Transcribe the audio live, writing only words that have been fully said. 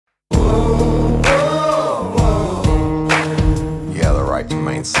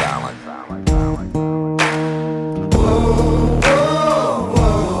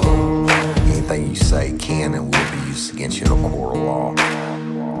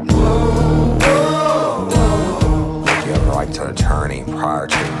contact an attorney prior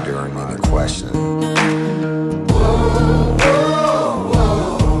to and during any questioning. You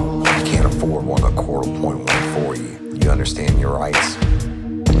can't afford one, the court will appoint one for you. You understand your rights?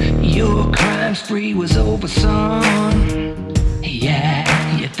 Your crime spree was over, son.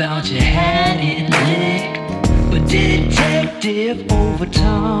 Yeah, you thought you had it licked, but Detective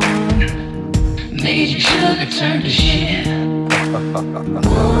Overton made your sugar turn to shit.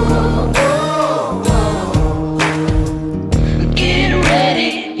 Get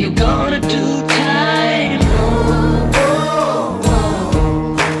ready, you're gonna do time.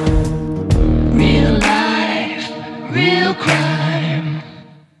 Real life, real crime.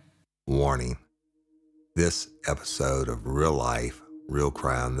 Warning. This episode of Real Life, Real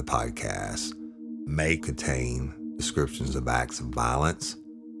Crime, the podcast, may contain descriptions of acts of violence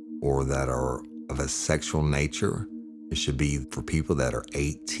or that are of a sexual nature. It should be for people that are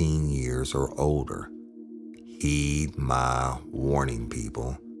 18 years or older. Heed my warning,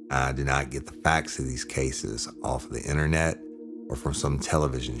 people. I do not get the facts of these cases off of the internet or from some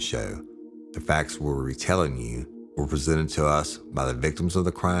television show. The facts we're retelling you were presented to us by the victims of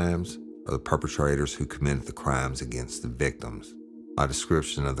the crimes or the perpetrators who committed the crimes against the victims. My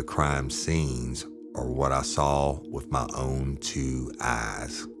description of the crime scenes are what I saw with my own two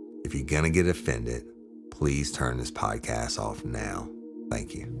eyes. If you're gonna get offended, please turn this podcast off now.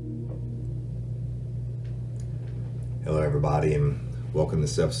 Thank you. Hello, everybody, and welcome to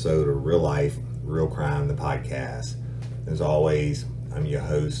this episode of Real Life, Real Crime, the podcast. As always, I'm your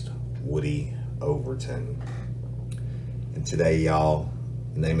host, Woody Overton. And today, y'all,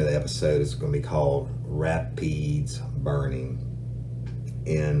 the name of the episode is going to be called Rapides Burning.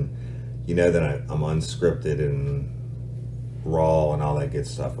 And you know that I'm unscripted and raw and all that good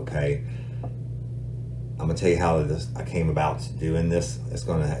stuff, okay? I'm going to tell you how I came about to doing this. It's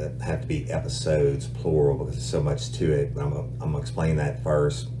going to have to be episodes, plural, because there's so much to it. But I'm going to explain that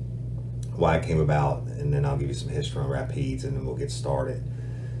first, why it came about, and then I'll give you some history on Rapides, and then we'll get started.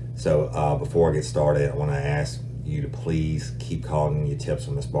 So before I get started, I want to ask you to please keep calling your tips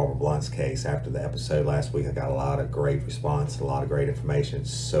on Miss Barbara Blunt's case. After the episode last week, I got a lot of great response, a lot of great information.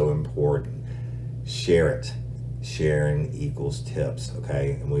 It's so important. Share it. Sharing equals tips,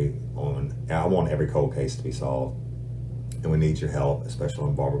 okay? And I want every cold case to be solved, and we need your help, especially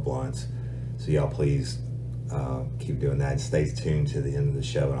on Barbara Blunt's. So y'all please keep doing that, and stay tuned to the end of the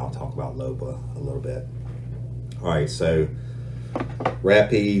show, and I'll talk about Lopa a little bit. All right, so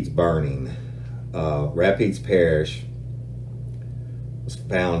Rapides burning. Rapides Parish was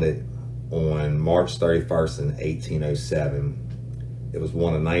founded on March 31st in 1807. It was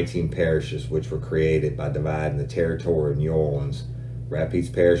one of 19 parishes which were created by dividing the territory of New Orleans. Rapides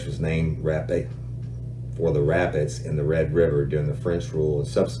Parish was named for the rapids in the Red River during the French rule and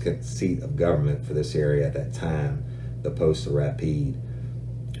subsequent seat of government for this area at that time, the post of Rapide.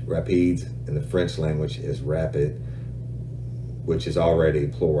 Rapides in the French language is rapid, which is already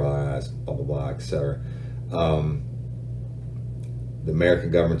pluralized, blah, blah, blah, etc. The American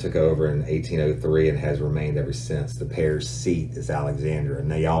government took over in 1803 and has remained ever since. The parish seat is Alexandria.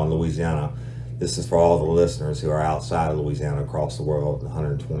 Now, y'all in Louisiana, this is for all the listeners who are outside of Louisiana, across the world,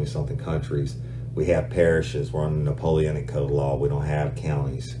 120-something countries. We have parishes. We're on the Napoleonic Code of Law. We don't have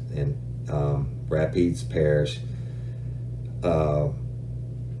counties. And Rapides Parish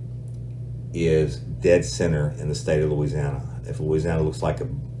is dead center in the state of Louisiana. If Louisiana looks like a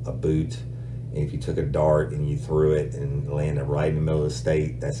boot, and if you took a dart and you threw it and landed right in the middle of the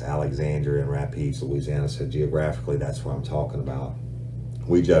state, that's Alexandria and Rapides, Louisiana. So geographically, that's what I'm talking about.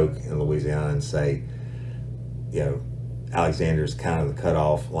 We joke in Louisiana and say, you know, Alexandria is kind of the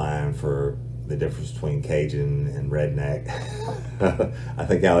cutoff line for the difference between Cajun and redneck. I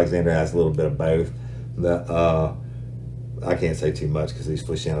think Alexandria has a little bit of both. I can't say too much because East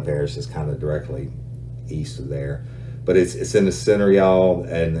Feliciana Parish is kind of directly east of there. But it's in the center, y'all,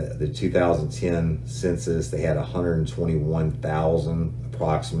 and the 2010 census, they had 121,000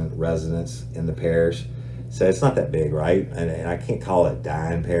 approximate residents in the parish. So it's not that big, right? And I can't call it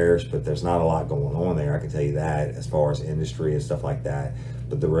dying parish, but there's not a lot going on there, I can tell you that, as far as industry and stuff like that.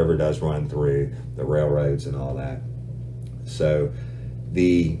 But the river does run through the railroads and all that. So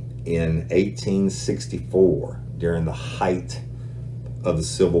in 1864, during the height of the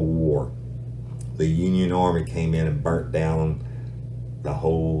Civil War, the Union Army came in and burnt down the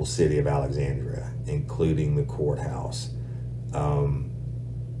whole city of Alexandria, including the courthouse,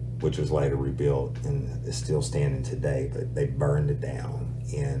 which was later rebuilt and is still standing today, but they burned it down.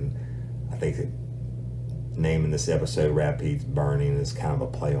 And I think that naming this episode Rapides Burning is kind of a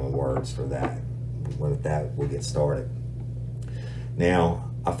play on words for that. With that, we'll get started. Now,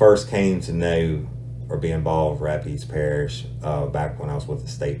 I first came to know or be involved with Rapides Parish. Back when I was with the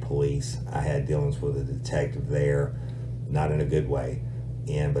state police, I had dealings with a detective there, not in a good way,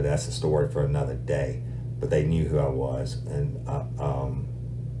 but that's a story for another day. But they knew who I was, and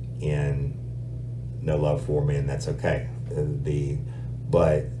no love for me, and that's okay.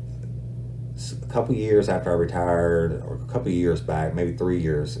 But a couple years after I retired, or a couple years back, maybe 3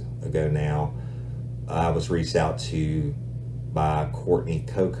 years ago now, I was reached out to by Courtney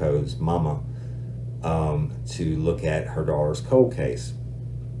Coco's mama to look at her daughter's cold case.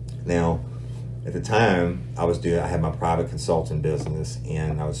 Now, at the time, I had my private consulting business,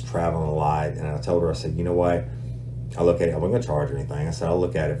 and I was traveling a lot, and I told her, I said, you know what, I wasn't going to charge her anything. I said, I'll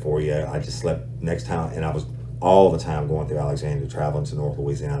look at it for you. I just next time, and I was all the time going through Alexandria, traveling to North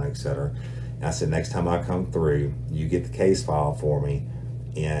Louisiana, etc. And I said, next time I come through, you get the case file for me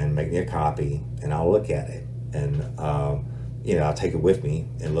and make me a copy, and I'll look at it. And, I'll take it with me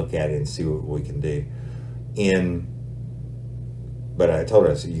and look at it and see what we can do. But I told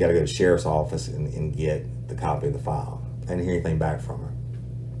her, I said, you got to go to the sheriff's office and get the copy of the file. I didn't hear anything back from her.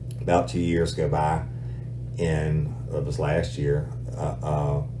 About 2 years go by, and it was last year,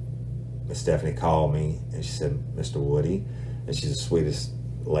 Miss Stephanie called me, and she said, Mr. Woody, and she's the sweetest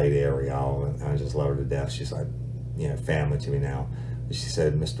lady ever, y'all, and I just love her to death. She's like, family to me now. But she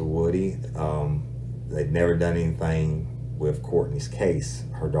said, Mr. Woody, they'd never done anything with Courtney's case,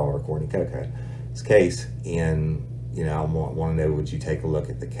 her daughter, Courtney Coco's case, and I want to know, would you take a look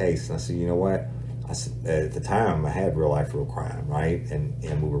at the case? And I said, you know what? I said, at the time, I had Real Life, Real Crime, right?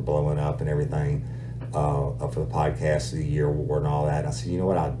 And we were blowing up and everything for the podcast of the year award and all that. I said, you know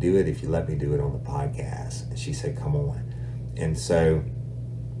what? I'll do it if you let me do it on the podcast. And she said, come on. And so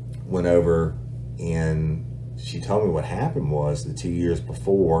went over, and she told me what happened was the 2 years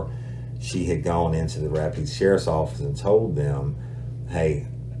before, she had gone into the Rapides Sheriff's Office and told them, hey,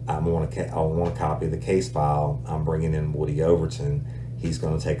 I want a copy of the case file. I'm bringing in Woody Overton. He's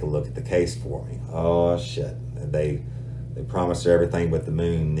going to take a look at the case for me. Oh, shit. They promised her everything but the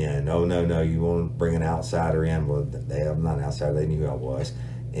moon then. Oh, no, you want to bring an outsider in. Well, I'm not an outsider. They knew who I was.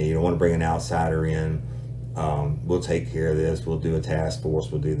 And you don't want to bring an outsider in. We'll take care of this. We'll do a task force.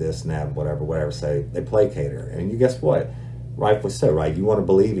 We'll do this and that, whatever. So they placate her. And you guess what? Rightfully so, right? You want to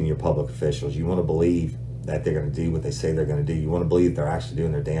believe in your public officials. You want to believe that they're going to do what they say they're going to do. You want to believe they're actually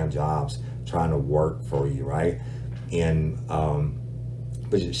doing their damn jobs, trying to work for you, right? And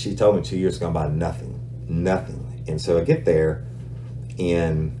but she told me 2 years ago about nothing. And so I get there,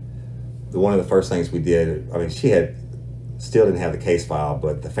 and one of the first things we did, she still didn't have the case file,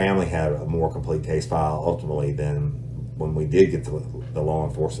 but the family had a more complete case file ultimately than when we did get the law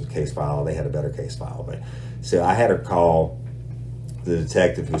enforcement case file. They had a better case file. But so I had her call the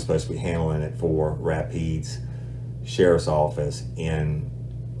detective who was supposed to be handling it for Rapides Sheriff's Office, and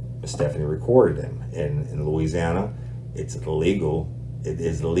Stephanie recorded him. And in Louisiana, it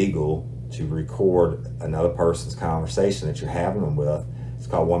is illegal to record another person's conversation that you're having them with. It's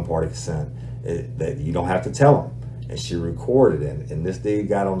called one-party consent. That you don't have to tell them. And she recorded it. And this dude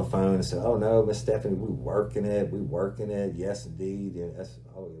got on the phone and said, oh no, Miss Stephanie, we working it. Yes, indeed. Yeah,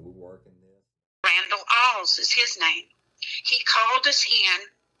 we're working it. Randall Alls is his name. He called us in,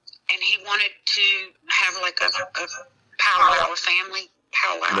 and he wanted to have like a powwow, a family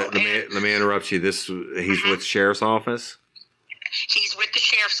powwow. Let me interrupt you. He's with the sheriff's office? He's with the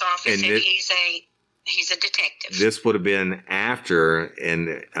sheriff's office, and he's a detective. This would have been after,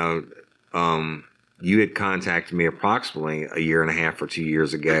 and you had contacted me approximately a year and a half or 2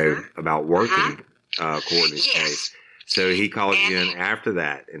 years ago about working Courtney's case. So he called you in after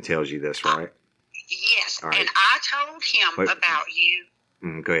that and tells you this, right? Yes, right. And I told him about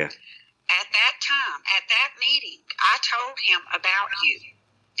you. Go ahead. At that time, at that meeting, I told him about you.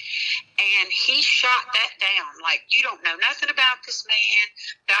 And he shot that down. Like, you don't know nothing about this man.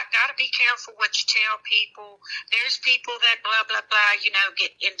 Got to be careful what you tell people. There's people that blah, blah, blah,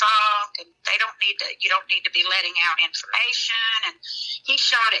 get involved, and you don't need to be letting out information. And he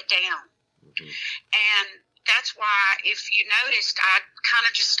shot it down. And that's why, if you noticed, I kind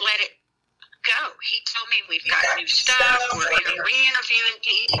of just let it go. He told me we've got new stuff. We're re-interviewing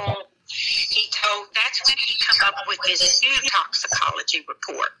people. That's when he come up with his new toxicology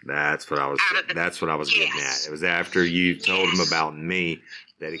report. That's what I was getting at. It was after you told him about me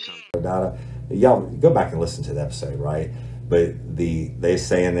that he comes. Y'all go back and listen to the episode, right? But they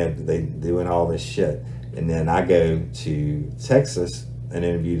saying that they doing all this shit, and then I go to Texas and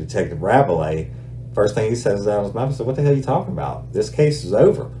interview Detective Rabelais. First thing he says out of his mouth, I said, "What the hell are you talking about? This case is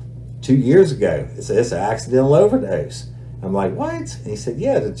over 2 years ago. It's an accidental overdose." I'm like, what? And he said,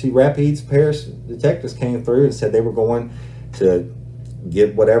 yeah, the two Rapides Parish detectives came through and said they were going to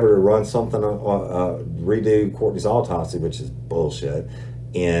get whatever to run something, redo Courtney's autopsy, which is bullshit.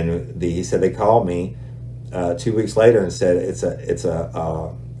 And he said they called me 2 weeks later and said it's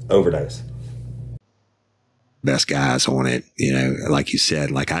a overdose. Best guys on it, you know, like you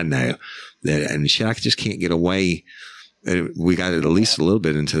said, like I know that, and shit, I just can't get away. We got at least a little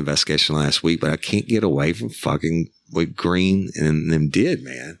bit into the investigation last week, but I can't get away from fucking what Green and them did,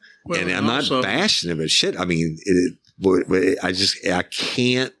 man. Well, and I'm not bashing it, but shit, I mean, I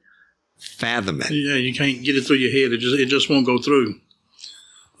can't fathom it. Yeah, you can't get it through your head. It just won't go through.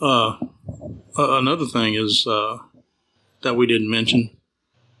 Another thing is that we didn't mention.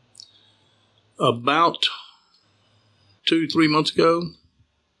 About 2-3 months ago,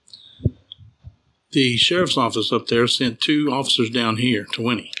 the sheriff's office up there sent 2 officers down here to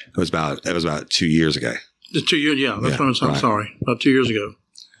Winnie. That was about 2 years ago. 2 years, yeah. That's what I'm saying. Right. Sorry, about 2 years ago.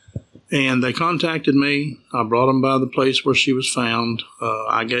 And they contacted me. I brought them by the place where she was found.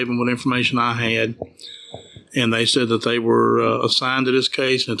 I gave them what information I had. And they said that they were assigned to this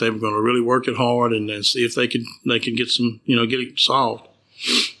case and that they were going to really work it hard and then see if they could get some, get it solved.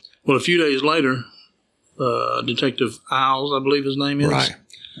 Well, a few days later, Detective Isles, I believe his name is, right,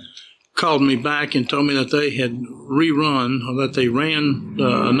 called me back and told me that they had rerun, or that they ran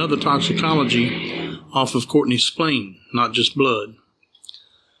another toxicology off of Courtney's spleen, not just blood,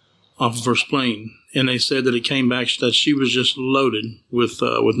 off of her spleen. And they said that it came back that she was just loaded with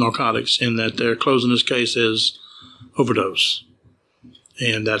narcotics and that they're closing this case as overdose.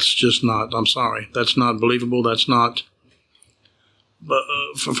 And that's just not, I'm sorry, that's not believable. That's not, but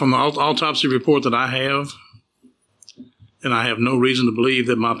from the autopsy report that I have, and I have no reason to believe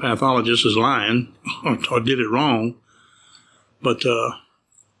that my pathologist is lying or did it wrong, but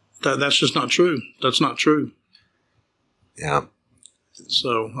that's just not true. That's not true. Yeah.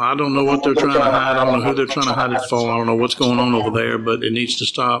 So I don't know what they're trying to hide. I don't know who they're trying to hide it for. I don't know what's going on over there, but it needs to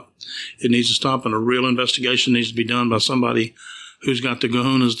stop. It needs to stop, and a real investigation needs to be done by somebody who's got the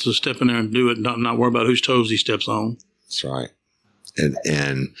kahunas to step in there and do it, not worry about whose toes he steps on. That's right. And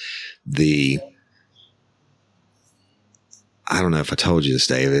I don't know if I told you this,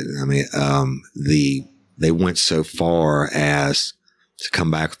 David. I mean, they went so far as to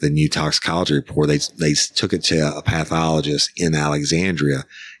come back with the new toxicology report. They took it to a pathologist in Alexandria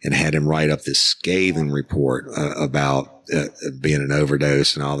and had him write up this scathing report about being an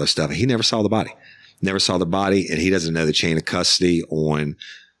overdose and all this stuff. He never saw the body. And he doesn't know the chain of custody on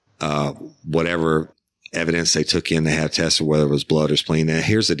whatever evidence they took in to have tested, whether it was blood or spleen. Now,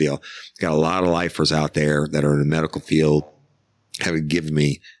 here's the deal. Got a lot of lifers out there that are in the medical field have given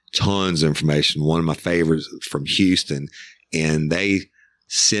me tons of information. One of my favorites from Houston, and they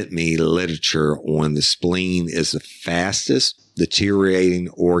sent me literature on the spleen is the fastest deteriorating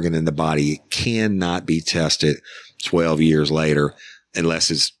organ in the body. It cannot be tested 12 years later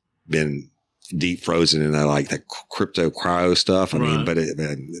unless it's been deep frozen in like that crypto cryo stuff. I mean, but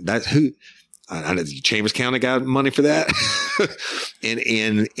that's who. I know Chambers County got money for that.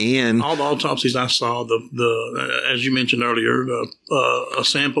 and all the autopsies I saw, the as you mentioned earlier, a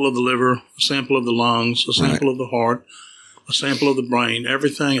sample of the liver, a sample of the lungs, a sample of the heart, a sample of the brain,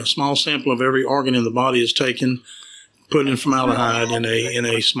 everything, a small sample of every organ in the body is taken, put in formaldehyde in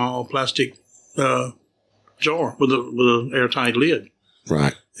a small plastic jar with a airtight lid.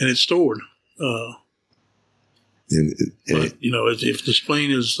 Right. And it's stored. But, if the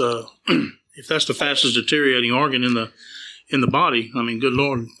spleen is if that's the fastest deteriorating organ in the body, I mean, good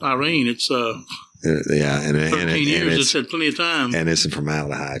Lord, Irene, it's 13 years. It's had plenty of time, and it's in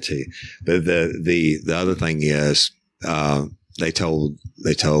formaldehyde too. But the other thing is, they told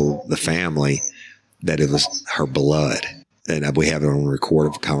the family that it was her blood, and we have it on record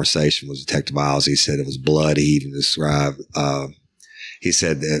of a conversation with Detective Isles. He said it was blood. He even described. He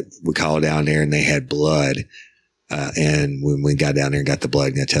said that we called down there and they had blood. And when we got down there and got the blood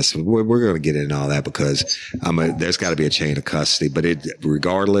and got tested, we're going to get into all that because there's got to be a chain of custody. But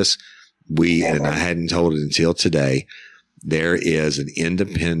regardless, and I hadn't told it until today, there is an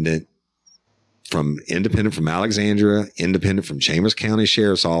independent from Alexandria, independent from Chambers County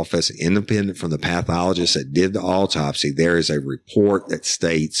Sheriff's Office, independent from the pathologist that did the autopsy. There is a report that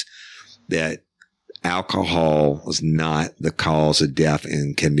states that alcohol was not the cause of death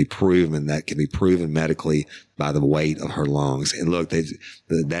and can be proven medically by the weight of her lungs. And look,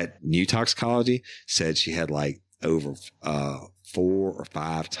 that new toxicology said she had like over 4 or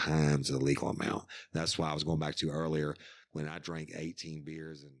 5 times the legal amount. That's why I was going back to earlier when I drank 18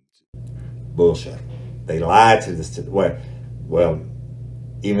 beers. And bullshit. They lied to this. Well,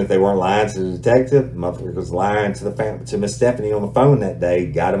 even if they weren't lying to the detective, motherfucker was lying to Miss Stephanie on the phone that day,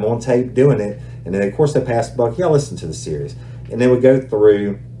 got him on tape doing it. And then, of course, they passed the buck. Y'all listen to the series. And then we go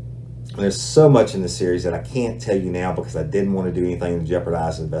through, and there's so much in the series that I can't tell you now because I didn't want to do anything to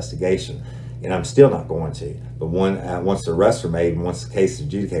jeopardize the investigation. And I'm still not going to. But once the arrests are made and once the case is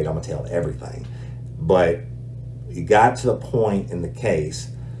adjudicated, I'm going to tell everything. But it got to the point in the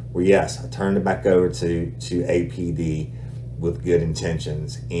case where, yes, I turned it back over to APD with good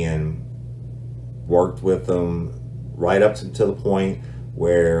intentions and worked with them right up to the point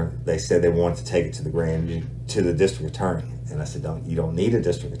where they said they wanted to take it to the district attorney. And I said, you don't need a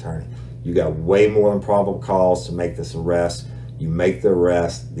district attorney. You got way more than probable cause to make this arrest. You make the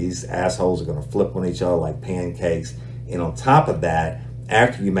arrest, these assholes are going to flip on each other like pancakes. And on top of that,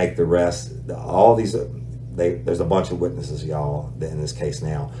 after you make the arrest, there's a bunch of witnesses, y'all, in this case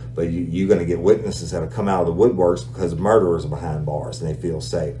now. But you're going to get witnesses that have come out of the woodworks because murderers are behind bars and they feel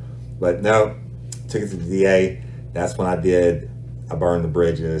safe. But no, took it to the DA. That's when I burned the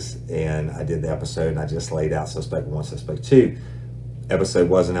bridges and I did the episode, and I just laid out suspect 1, suspect 2. Episode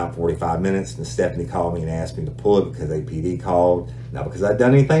wasn't out 45 minutes, and Stephanie called me and asked me to pull it because APD called. Not because I'd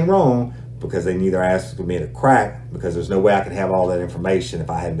done anything wrong, because they knew their ass was going to be in a crack, because there's no way I could have all that information if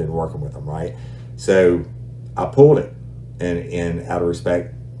I hadn't been working with them, right? So I pulled it, and out of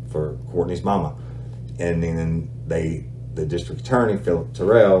respect for Courtney's mama. And then the district attorney, Philip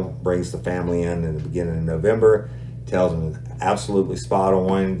Terrell, brings the family in the beginning of November, tells them absolutely spot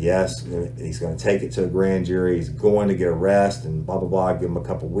on. Yes, he's going to take it to a grand jury. He's going to get arrested and blah, blah, blah. Give him a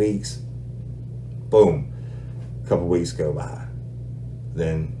couple weeks. Boom. A couple weeks go by.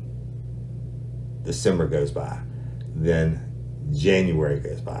 Then December goes by. Then January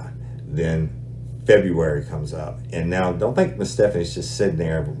goes by. Then February comes up. And now don't think Miss Stephanie's just sitting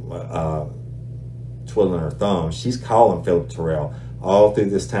there twiddling her thumbs. She's calling Philip Terrell all through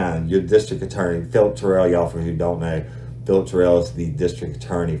this time. Your district attorney, Philip Terrell, y'all, for who don't know, Philip Terrell is the district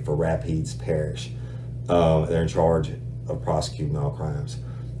attorney for Rapides Parish. They're in charge of prosecuting all crimes.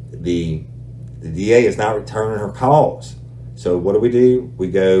 The DA is not returning her calls. So what do?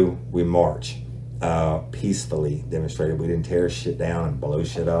 We march. Peacefully demonstrated. We didn't tear shit down and blow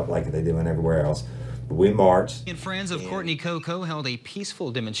shit up like they do everywhere else. We marched. And friends of Courtney Coco held a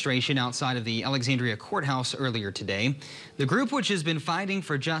peaceful demonstration outside of the Alexandria courthouse earlier today. The group, which has been fighting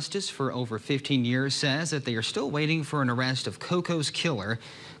for justice for over 15 years, says that they are still waiting for an arrest of Coco's killer.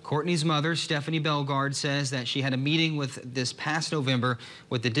 Courtney's mother, Stephanie Bellegarde, says that she had a meeting this past November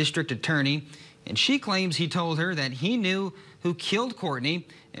with the district attorney, and she claims he told her that he knew who killed Courtney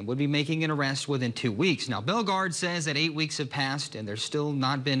and would be making an arrest within 2 weeks. Now, Bellegarde says that 8 weeks have passed and there's still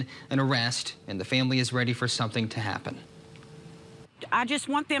not been an arrest, and the family is ready for something to happen. I just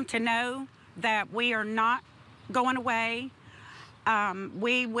want them to know that we are not going away.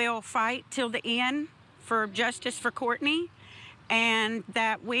 We will fight till the end for justice for Courtney, and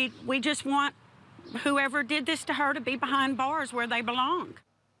that we just want whoever did this to her to be behind bars where they belong.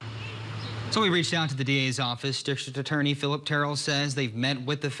 So we reached out to the DA's office. District Attorney Philip Terrell says they've met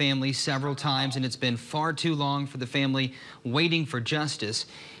with the family several times, and it's been far too long for the family waiting for justice.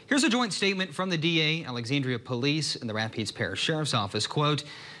 Here's a joint statement from the DA, Alexandria Police, and the Rapides Parish Sheriff's Office. Quote,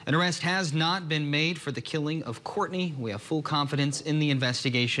 an arrest has not been made for the killing of Courtney. We have full confidence in the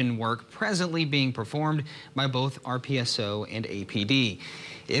investigation work presently being performed by both RPSO and APD.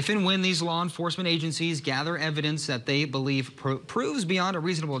 If and when these law enforcement agencies gather evidence that they believe proves beyond a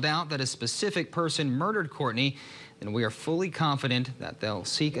reasonable doubt that a specific person murdered Courtney, then we are fully confident that they'll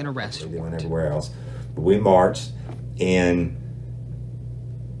seek an arrest warrant. Everywhere else. But we marched, and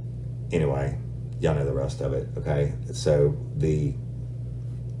anyway, y'all know the rest of it, okay? So the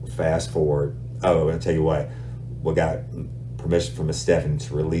fast forward, I'm going to tell you what, we got permission from Miss Stephanie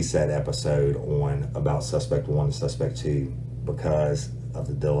to release that episode about Suspect 1 and Suspect 2 because of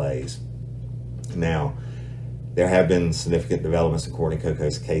the delays. Now, there have been significant developments in Courtney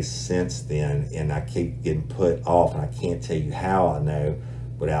Coco's case since then, and I keep getting put off, and I can't tell you how I know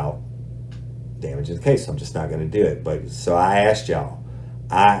without damaging the case, so I'm just not going to do it. But so I asked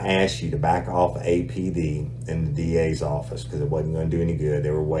you to back off APD in the DA's office because it wasn't going to do any good.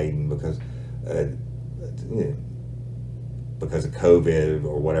 They were waiting because of COVID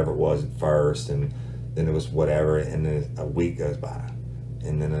or whatever it was at first, and then it was whatever, and then a week goes by,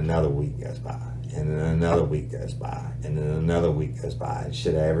 and then another week goes by, and then another week goes by, and then another week goes by, and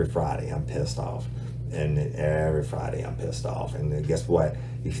shit, every Friday I'm pissed off, and every Friday I'm pissed off, and then guess what?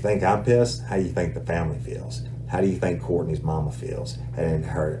 If you think I'm pissed, how do you think the family feels? How do you think Courtney's mama feels? And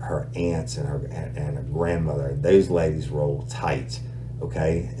her aunts and her grandmother, those ladies roll tight,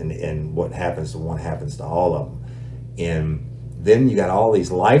 okay? And what happens to one happens to all of them. And then you got all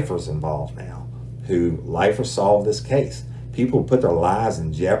these lifers involved now, who lifers solve this case. People put their lives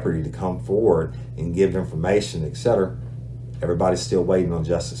in jeopardy to come forward and give information, etc. Everybody's still waiting on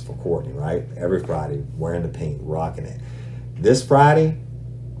justice for Courtney, right? Every Friday, wearing the pink, rocking it. This Friday,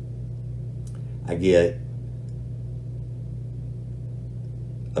 I get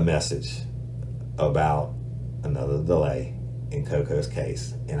a message about another delay in Coco's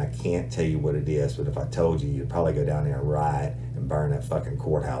case. And I can't tell you what it is, but if I told you, you'd probably go down there and riot and burn that fucking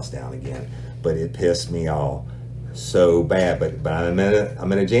courthouse down again. But it pissed me off so bad. But I'm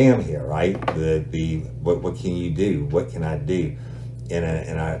in a jam here, right? What can you do? What can I do?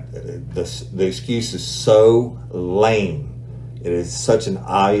 The excuse is so lame. It is such an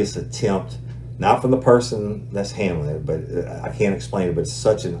obvious attempt, not from the person that's handling it, but I can't explain it, but it's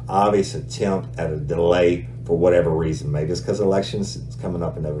such an obvious attempt at a delay for whatever reason. Maybe it's because elections is coming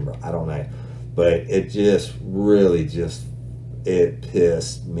up in November. I don't know. But it just really it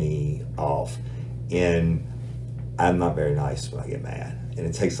pissed me off. And I'm not very nice when I get mad. And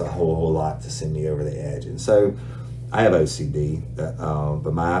it takes a whole lot to send me over the edge. And so I have OCD,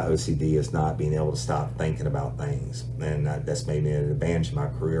 but my OCD is not being able to stop thinking about things. And that's made me an advantage in my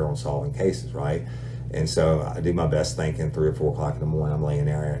career on solving cases, right? And so I do my best thinking 3 or 4 o'clock in the morning. I'm laying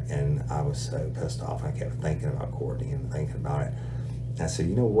there and I was so pissed off. I kept thinking about Courtney and thinking about it. And I said,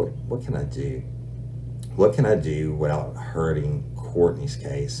 you know, what can I do? What can I do without hurting Courtney's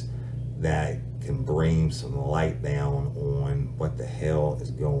case that can bring some light down on what the hell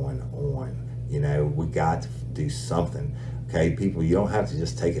is going on? You know, we got to do something. Okay, people, you don't have to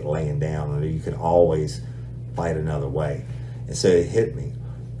just take it laying down. You can always fight another way. And so it hit me.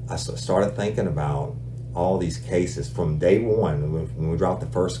 I started thinking about all these cases from day one. When we dropped the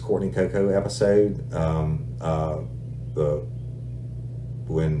first Courtney Coco episode,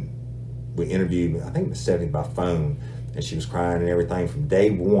 when we interviewed, I think it was Stephanie by phone, and she was crying and everything. From day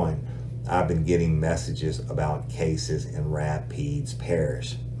one, I've been getting messages about cases in Rapides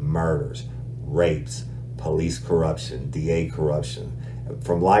Parish, murders, rapes, police corruption, DA corruption,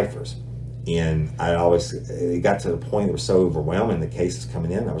 from lifers. And it got to the point it was so overwhelming, the cases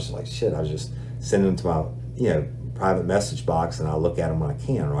coming in, I was just like, shit, I was just sending them to my, private message box, and I look at them when I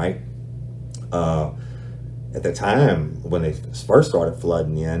can, right? At the time, when they first started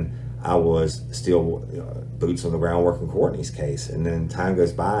flooding in, I was still boots on the ground working Courtney's case. And then time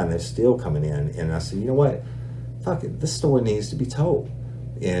goes by and they're still coming in. And I said, you know what? Fuck it. This story needs to be told.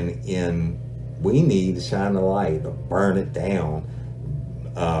 And we need to shine the light, or burn it down.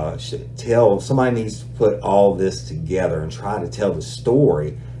 Somebody needs to put all this together and try to tell the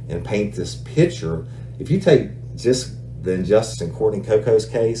story and paint this picture. If you take just the injustice in Courtney Coco's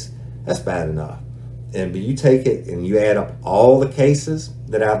case, that's bad enough. But you take it and you add up all the cases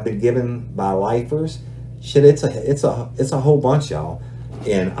that I've been given by lifers, shit, it's a whole bunch, y'all.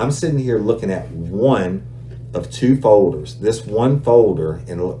 And I'm sitting here looking at one of 2 folders. This one folder,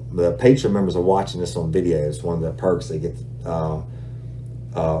 and the Patreon members are watching this on video. It's one of the perks they get for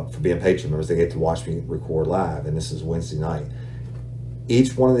being Patreon members. They get to watch me record live, and this is Wednesday night.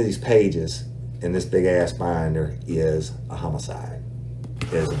 Each one of these pages in this big ass binder is a homicide.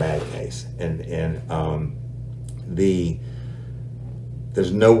 It is a bad case, and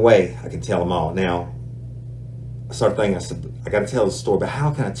there's no way I can tell them all. Now, I started thinking, I said, I got to tell the story, but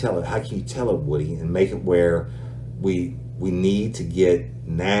how can I tell it? How can you tell it, Woody, and make it where we need to get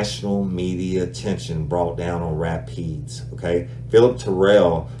national media attention brought down on Rapides, okay? Philip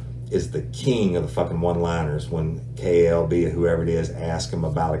Terrell is the king of the fucking one-liners when KLB or whoever it is asks him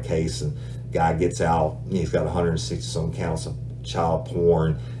about a case, and guy gets out, he's got 160-some counts of child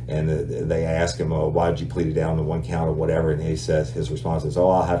porn, and they ask him, oh, why did you plead it down to 1 count or whatever, and he says, his response is, oh,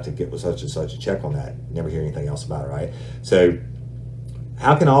 I'll have to get with such and such a check on that. Never hear anything else about it, right? So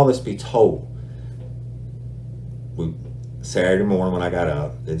how can all this be told? Saturday morning when I got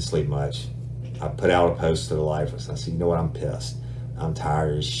up, didn't sleep much, I put out a post to the lifers. I said, you know what, I'm pissed. I'm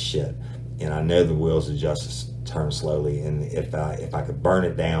tired as shit, and I know the wheels of justice turn slowly, and if I could burn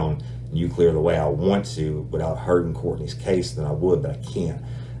it down nuclear the way I want to without hurting Courtney's case, then I would, but I can't.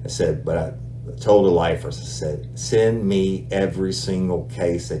 I said, but I told the lifers, I said, send me every single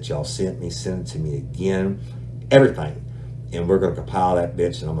case that y'all sent me, send it to me again, everything, and we're going to compile that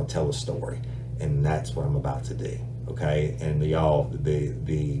bitch, and I'm going to tell the story. And that's what I'm about to do, okay? And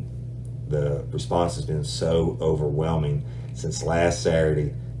the response has been so overwhelming since last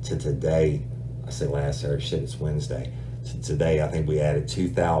Saturday to today. I say last Saturday, shit, it's Wednesday. So today, I think we added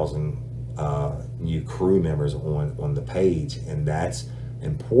 2,000 new crew members on the page, and that's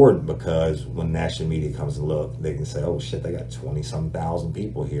important because when national media comes to look, they can say, oh shit, they got 20-some thousand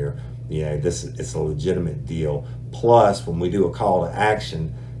people here. Yeah, it's a legitimate deal. Plus, when we do a call to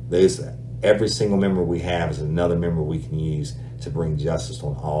action, every single member we have is another member we can use to bring justice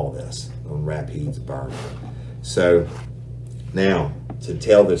on all this, on Rapides burning. So Now, to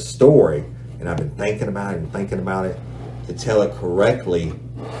tell this story, and I've been thinking about it, to tell it correctly,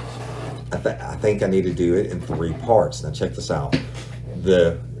 I think I need to do it in 3 parts. Now check this out.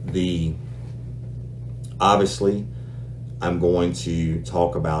 Obviously, I'm going to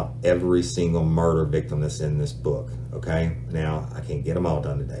talk about every single murder victim that's in this book, okay? Now, I can't get them all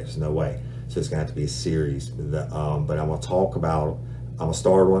done today. There's no way. So it's going to have to be a series. But I'm going to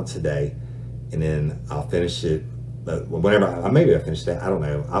start one today, and then I'll finish it maybe I finish that. I don't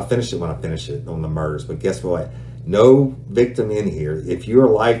know. I'll finish it when I finish it on the murders. But guess what? No victim in here. If you're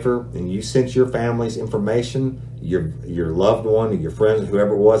a lifer and you sent your family's information, your loved one or your friend,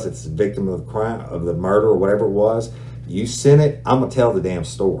 whoever it was that's the victim of the crime, of the murder or whatever it was, you sent it, I'm going to tell the damn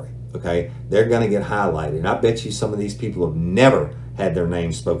story, okay? They're going to get highlighted. And I bet you some of these people have never had their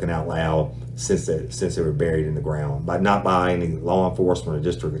names spoken out loud since they were buried in the ground. Not by any law enforcement or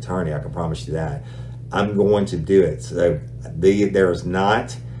district attorney, I can promise you that. I'm going to do it. So there is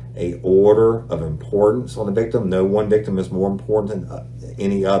not a order of importance on the victim. No one victim is more important than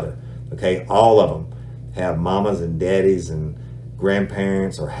any other. Okay, all of them have mamas and daddies and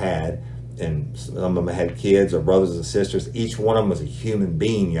grandparents, or had, and some of them had kids or brothers and sisters. Each one of them was a human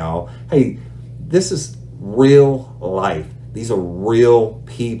being, y'all. Hey, this is real life. These are real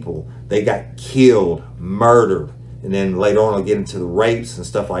people. They got killed, murdered, and then later on I'll get into the rapes and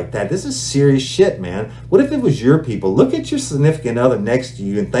stuff like that. This is serious shit, man. What if it was your people? Look at your significant other next to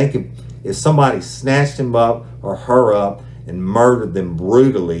you and think if somebody snatched him up or her up and murdered them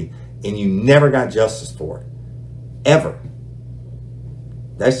brutally and you never got justice for it. Ever.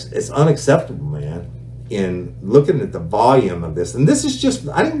 It's unacceptable, man. In looking at the volume of this, and this is just,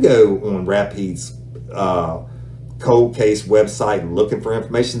 I didn't go on Rapide's cold case website looking for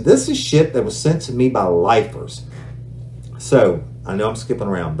information. This is shit that was sent to me by lifers. So, I know I'm skipping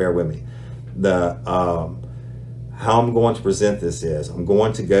around, bear with me. How I'm going to present this is, I'm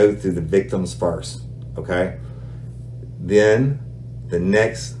going to go through the victims first, okay? Then, the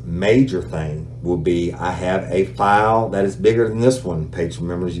next major thing will be, I have a file that is bigger than this one. Page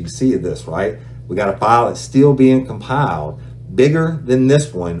members, you can see this, right? We got a file that's still being compiled, bigger than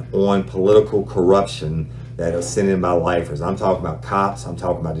this one, on political corruption that is sent in by lifers. I'm talking about cops, I'm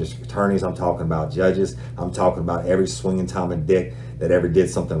talking about district attorneys, I'm talking about judges, I'm talking about every swinging Tom and Dick that ever did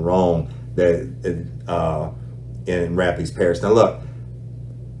something wrong in Rapides Parish. Now look,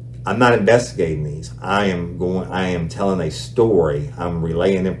 I'm not investigating these. I am telling a story. I'm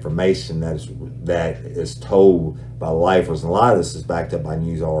relaying information that is told by lifers. And a lot of this is backed up by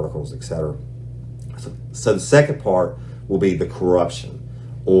news articles, etc. So the second part will be the corruption,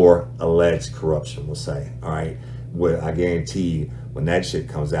 or alleged corruption, we'll say. All right. Well, I guarantee you, when that shit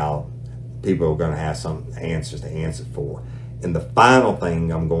comes out, people are going to have some answers to answer for. And the final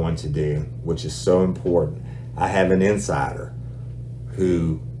thing I'm going to do, which is so important, I have an insider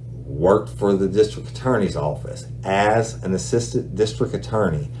who worked for the district attorney's office as an assistant district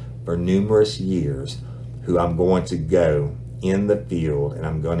attorney for numerous years, who I'm going to go in the field and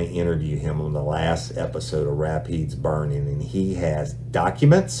I'm going to interview him on the last episode of Rapides Burning. And he has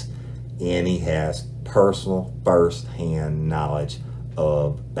documents and he has personal first-hand knowledge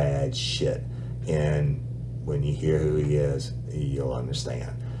of bad shit. And when you hear who he is, you'll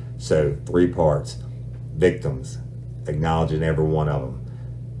understand. So 3 parts: victims, acknowledging every one of them.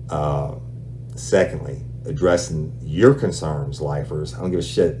 Secondly, addressing your concerns, lifers. I don't give a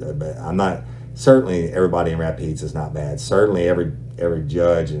shit, but I'm not, certainly everybody in Rapides is not bad. Certainly every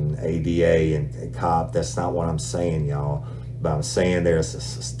judge and ADA and cop, that's not what I'm saying, y'all. But I'm saying there's a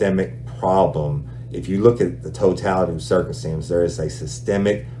systemic problem. If you look at the totality of circumstances, there is a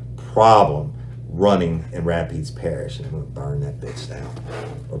systemic problem running in Rapides Parish. And I'm going to burn that bitch down,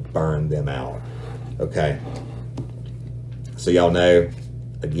 or burn them out. Okay. So y'all know,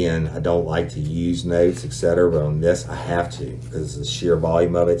 again, I don't like to use notes, etc., but on this I have to, because of the sheer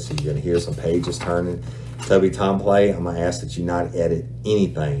volume of it. So you're going to hear some pages turning. Toby Tomplay, I'm going to ask that you not edit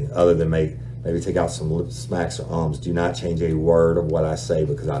anything other than maybe take out some lip smacks or ums. Do not change a word of what I say,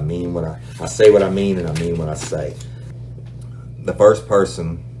 because I mean what I say what I mean, and I mean what I say. The first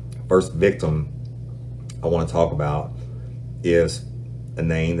victim I want to talk about is a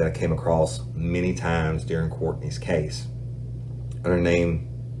name that I came across many times during Courtney's case. And her name,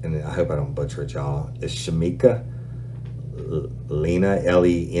 and I hope I don't butcher it, y'all, is Shamika Lena,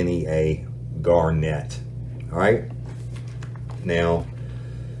 L-E-N-E-A, Garnett. All right? Now,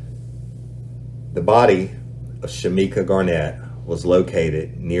 the body of Shamika Garnett was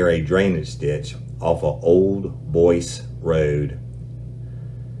located near a drainage ditch off of Old Boyce Road.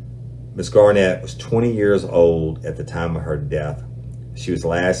 Miss Garnett was 20 years old at the time of her death. She was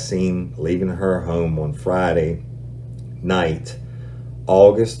last seen leaving her home on Friday, night,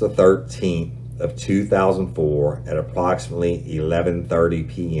 August the 13th of 2004 at approximately 11:30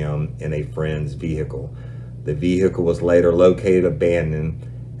 p.m. in a friend's vehicle. The vehicle was later located abandoned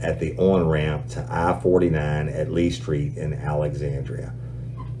at the on-ramp to I-49 at Lee Street in Alexandria.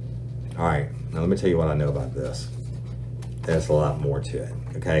 All right, now let me tell you what I know about this. There's a lot more to it,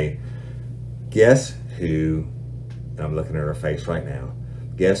 okay? Guess who, and I'm looking at her face right now,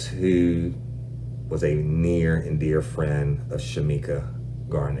 guess who was a near and dear friend of Shamika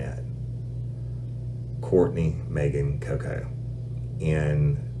Garnett? Courtney Megan Coco.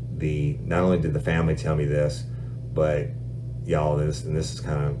 And not only did the family tell me this, but y'all, this is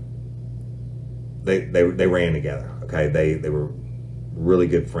kind of, they ran together, okay? They were really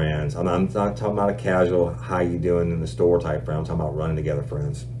good friends. I'm not talking about a casual, how you doing in the store type friend. I'm talking about running together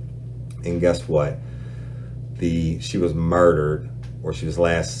friends. And guess what? She was murdered, or she was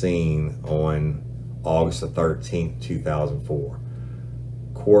last seen on August the 13th, 2004.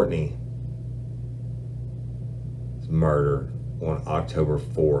 Courtney was murdered on October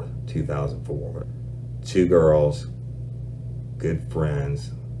 4th, 2004. Two girls, good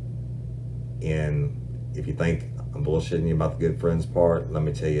friends. And if you think I'm bullshitting you about the good friends part, let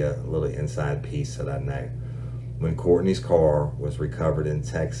me tell you a little inside piece that I know. When Courtney's car was recovered in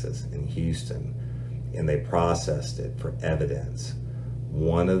Texas, in Houston, and they processed it for evidence,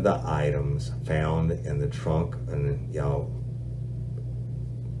 one of the items found in the trunk, and y'all,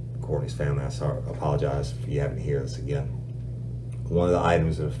 Courtney's family, I apologize if you haven't heard this again. One of the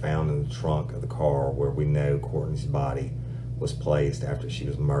items that was found in the trunk of the car where we know Courtney's body was placed after she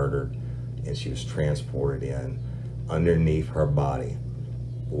was murdered and she was transported in, underneath her body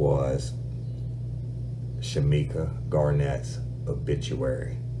was Shamika Garnett's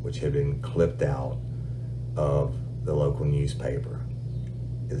obituary, which had been clipped out of the local newspaper.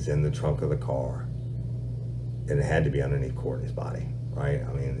 It's in the trunk of the car, and it had to be underneath Courtney's body, right?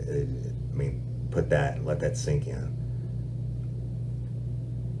 I mean, put that and let that sink in.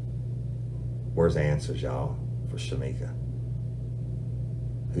 Where's the answers, y'all, for Shamika?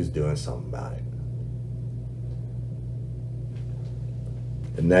 Who's doing something about it?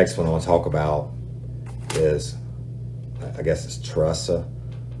 The next one I want to talk about is, I guess it's Teresa,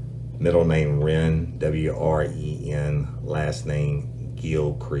 middle name Wren, W-R-E-N, last name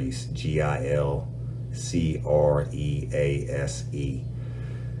Gilcrease, G-I-L-C-R-E-A-S-E.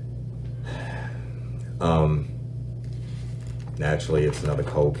 Naturally, it's another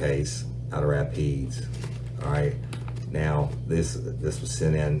cold case out of Rapides. All right. Now, this was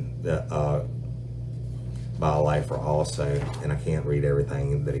sent in by a lifer also, and I can't read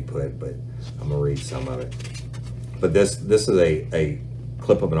everything that he put, but I'm gonna read some of it. But this is a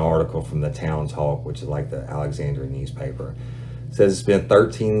clip of an article from the Town Talk, which is like the Alexandria newspaper. It says it's been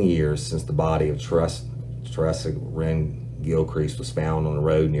 13 years since the body of Teresa Wren Gilcrease was found on the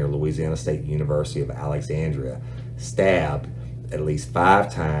road near Louisiana State University of Alexandria, stabbed at least 5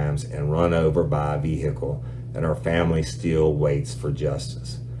 times and run over by a vehicle, and her family still waits for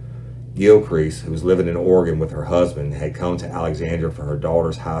justice. Gilcrease, who was living in Oregon with her husband, had come to Alexandria for her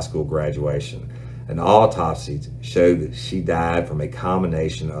daughter's high school graduation. An autopsy showed that she died from a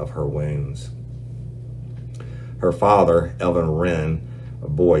combination of her wounds. Her father, Elvin Wren,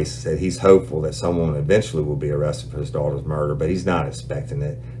 Boyce, said he's hopeful that someone eventually will be arrested for his daughter's murder, but he's not expecting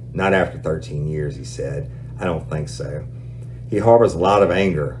it. Not after 13 years, he said. I don't think so. He harbors a lot of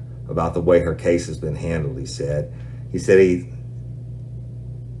anger about the way her case has been handled, he said. He said he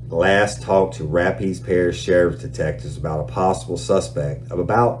last talked to Rapides Parish Sheriff's detectives about a possible suspect of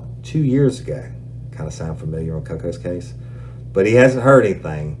about 2 years ago. Kind of sound familiar on Coco's case? But he hasn't heard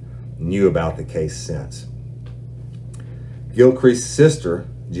anything new about the case since. Gilcrease's sister,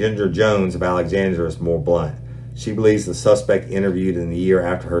 Ginger Jones of Alexandria, is more blunt. She believes the suspect interviewed in the year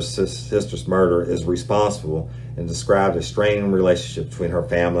after her sister's murder is responsible and described a straining relationship between her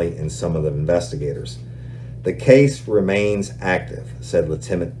family and some of the investigators. The case remains active, said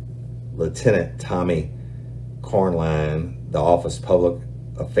Lieutenant Tommy Carnline, the office public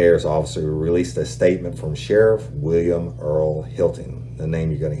affairs officer, who released a statement from Sheriff William Earl Hilton, the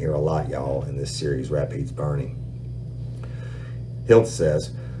name you're going to hear a lot, y'all, in this series, Rapides Burning. Hilton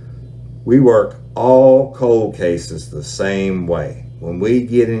says, "We work all cold cases the same way. When we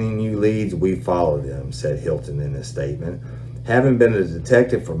get any new leads, we follow them," said Hilton in his statement. "Having been a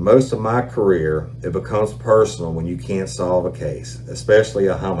detective for most of my career, it becomes personal when you can't solve a case, especially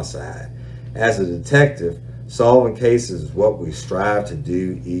a homicide. As a detective, solving cases is what we strive to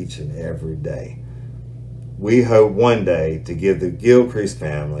do each and every day. We hope one day to give the Gilcrease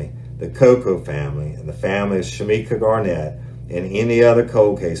family, the Coco family, and the family of Shamika Garnett In any other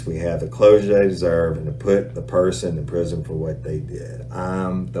cold case, we have the closure they deserve and to put the person in prison for what they did.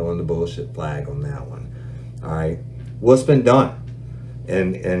 I'm throwing the bullshit flag on that one. All right, what's been done?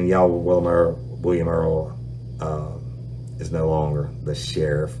 And y'all, William Earl is no longer the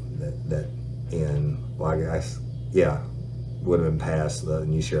sheriff that well, I guess, yeah, would have been passed. The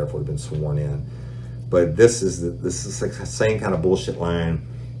new sheriff would have been sworn in. But this is the same kind of bullshit line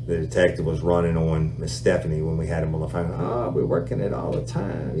the detective was running on Miss Stephanie when we had him on the phone. Oh, we're working it all the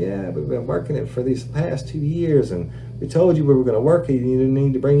time. Yeah, we've been working it for these past 2 years, and we told you we were going to work it. You didn't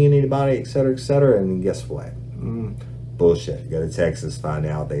need to bring in anybody, et cetera, et cetera. And guess what? Bullshit. You go to Texas, find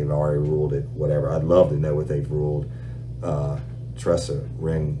out they've already ruled it, whatever. I'd love to know what they've ruled. Tressa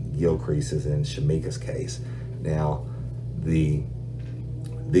Wren Gilcrease is in Shamika's case. Now, the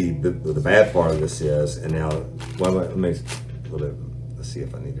bad part of this is, and now let me let's see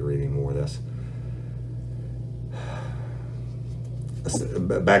if I need to read any more of this.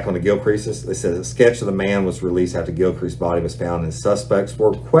 Back on the Gilcreases, they said a sketch of the man was released after Gilcrease's body was found, and suspects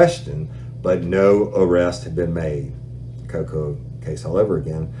were questioned, but no arrest had been made. Coco case all over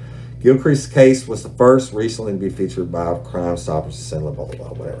again. Gilcrease's case was the first recently to be featured by Crime Stoppers, blah, blah,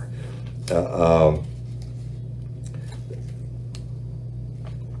 blah, whatever.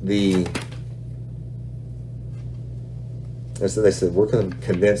 They said, we're going to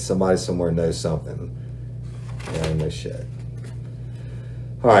convince somebody somewhere knows something. Yeah, no shit.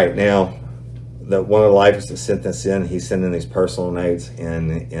 All right, now, one of the lifers that sent this in, he sent in these personal notes,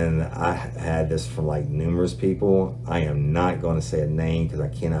 and I had this from like numerous people. I am not going to say a name because I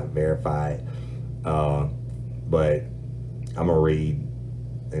cannot verify it, but I'm going to read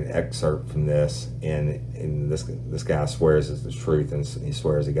an excerpt from this, and this guy swears it's the truth, and he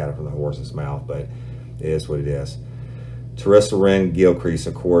swears he got it from the horse's mouth, but it is what it is. Tressa Wren Gilcrease,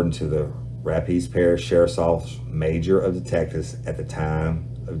 according to the Rapides Parish Sheriff's Office Major of Detectives at the time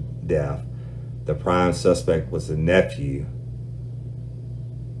of death, the prime suspect was the nephew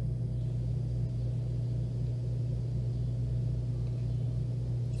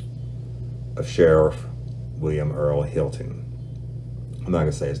of Sheriff William Earl Hilton. I'm not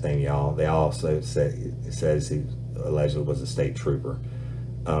going to say his name, y'all. They also say it says he allegedly was a state trooper.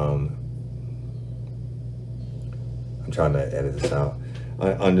 I'm trying to edit this out.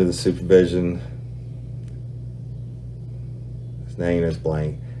 Under the supervision, his name is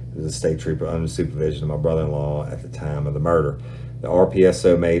blank. He was a state trooper under the supervision of my brother-in-law at the time of the murder. The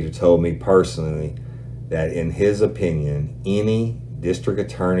RPSO major told me personally that in his opinion, any district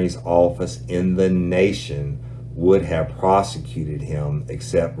attorney's office in the nation would have prosecuted him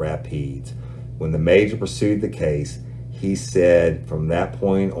except Rapides. When the major pursued the case, he said from that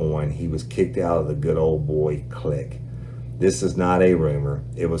point on, he was kicked out of the good old boy clique. This is not a rumor.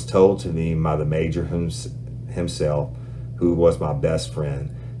 It was told to me by the major himself, who was my best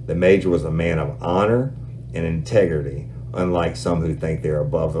friend. The major was a man of honor and integrity, unlike some who think they're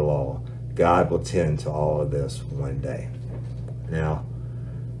above the law. God will tend to all of this one day. Now,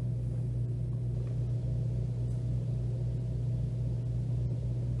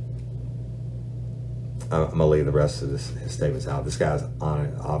 I'm gonna leave the rest of his statements out. This guy's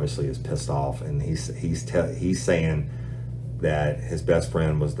obviously is pissed off, and he's saying that his best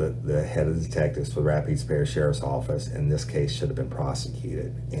friend was the head of the detectives for Rapides Parish Sheriff's Office, and this case should have been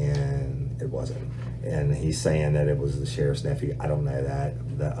prosecuted, and it wasn't. And he's saying that it was the sheriff's nephew. I don't know that.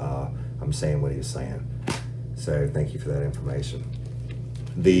 I'm saying what he was saying. So thank you for that information.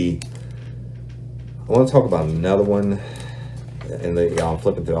 I want to talk about another one, and I'm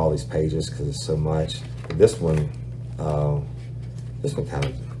flipping through all these pages because it's so much. This one kind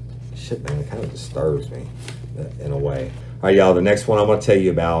of, shit, man, it kind of disturbs me in a way. All right, y'all, the next one I want to tell you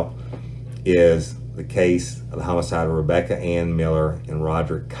about is the case of the homicide of Rebecca Ann Miller and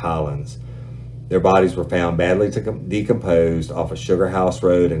Roderick Collins. Their bodies were found badly decomposed off of Sugar House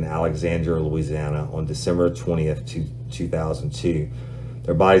Road in Alexandria, Louisiana on December 20th, 2002.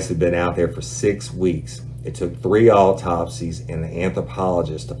 Their bodies had been out there for 6 weeks. It took 3 autopsies and an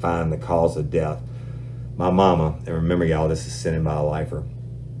anthropologist to find the cause of death. My mama, and remember y'all, this is sent in by a lifer,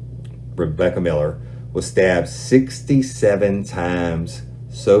 Rebecca Miller, was stabbed 67 times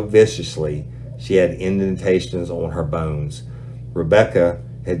so viciously she had indentations on her bones. Rebecca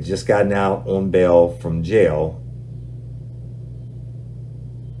had just gotten out on bail from jail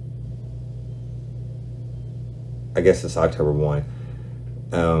I guess it's October 1.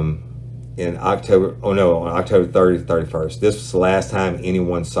 On October 30th, 31st. This was the last time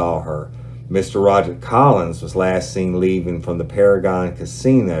anyone saw her. Mr. Roderick Collins was last seen leaving from the Paragon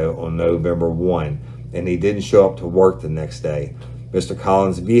Casino on November 1, and he didn't show up to work the next day. Mr.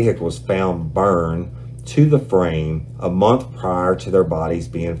 Collins' vehicle was found burned to the frame a month prior to their bodies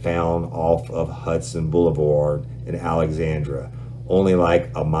being found off of Hudson Boulevard in Alexandria, only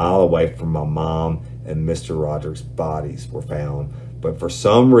like a mile away from my mom and Mr. Roderick's bodies were found. But for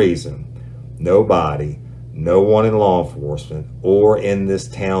some reason, nobody, no one in law enforcement or in this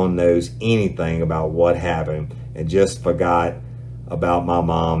town knows anything about what happened and just forgot about my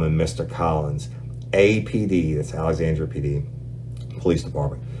mom and Mr. Collins. APD, that's Alexandria PD, Police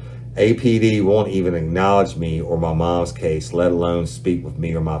Department. APD won't even acknowledge me or my mom's case, let alone speak with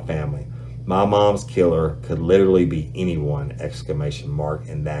me or my family. My mom's killer could literally be anyone, exclamation mark,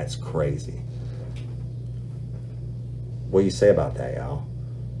 and that's crazy. What do you say about that, y'all?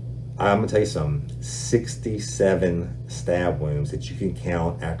 I'm going to tell you something. 67 stab wounds that you can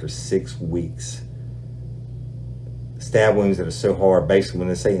count after 6 weeks. Stab wounds that are so hard, basically when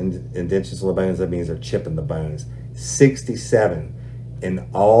they say indentions of the bones, that means they're chipping the bones. 67. In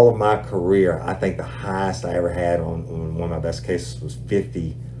all of my career, I think the highest I ever had on one of my best cases was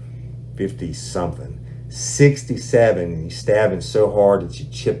 50 something. 67, and you're stabbing so hard that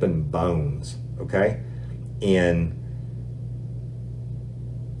you're chipping bones, okay? And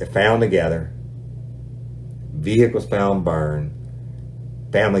they're found together. Vehicles found burned.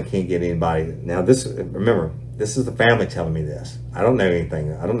 Family can't get anybody. Now this, remember, this is the family telling me this. I don't know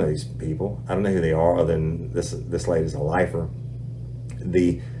anything. I don't know these people. I don't know who they are other than this lady's a lifer.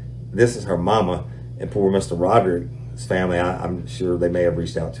 This is her mama, and poor Mr. Roderick's family, I'm sure they may have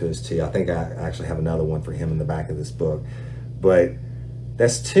reached out to us too. I think I actually have another one for him in the back of this book. But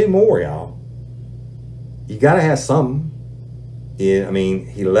that's 2 more, y'all. You got to have something. Yeah, I mean,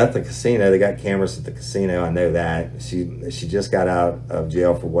 he left the casino. They got cameras at the casino. I know that. She just got out of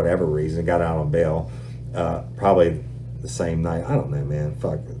jail for whatever reason, got out on bail. Probably the same night. I don't know, man.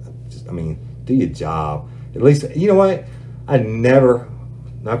 Fuck. I mean, do your job. At least, you know what? I never,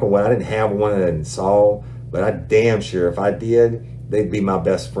 not gonna lie, I didn't have one that I didn't solve, but I damn sure if I did, they'd be my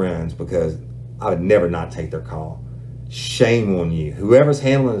best friends because I would never not take their call. Shame on you. Whoever's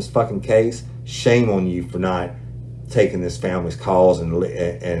handling this fucking case, shame on you for not taking this family's calls and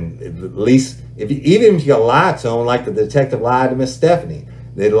at least, even if you lie to them, like the detective lied to Miss Stephanie,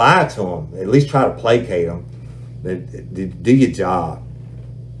 they lie to them, at least try to placate them. Do your job.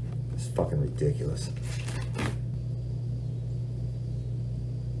 It's fucking ridiculous.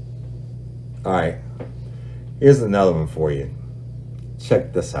 All right, here's another one for you.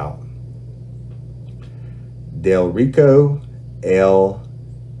 Check this out. Delrico L.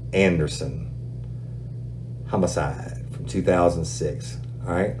 Anderson, homicide from 2006.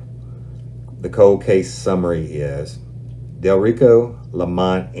 All right, the cold case summary is Delrico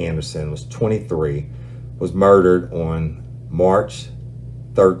Lamont Anderson was 23, was murdered on March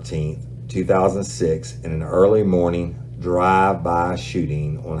 13th, 2006 in an early morning drive-by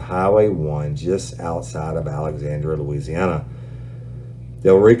shooting on Highway 1 just outside of Alexandria, Louisiana.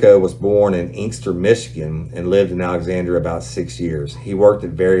 Delrico was born in Inkster, Michigan and lived in Alexandria about 6 years. He worked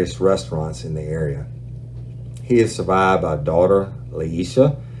at various restaurants in the area. He is survived by daughter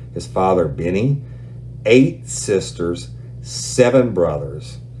Laisha, his father Benny, 8 sisters, 7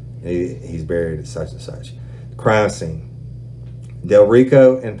 brothers. He's buried at such and such. Crime scene.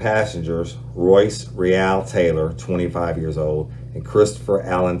 Delrico and passengers Royce Real Taylor, 25 years old, and Christopher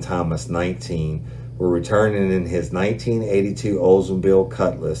Allen Thomas, 19, were returning in his 1982 Oldsmobile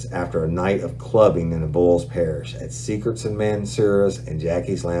Cutlass after a night of clubbing in the Bulls Parish at Secrets and Mansuras and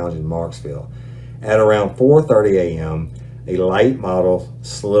Jackie's Lounge in Marksville. At around 4:30 a.m., a light model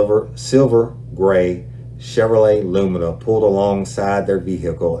silver gray Chevrolet Lumina pulled alongside their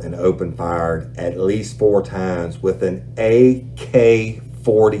vehicle and opened fire at least 4 times with an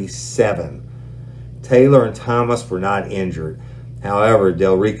AK-47. Taylor and Thomas were not injured. However,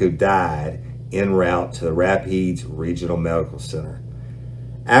 Delrico died en route to the Rapides Regional Medical Center.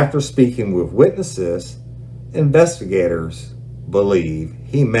 After speaking with witnesses, investigators believe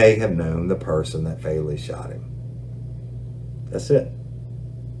he may have known the person that fatally shot him. That's it.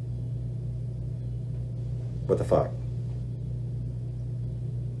 What the fuck?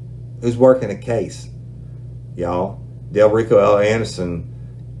 Who's working a case? Y'all, Delrico L. Anderson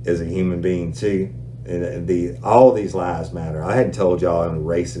is a human being too. And all these lives matter. I hadn't told y'all any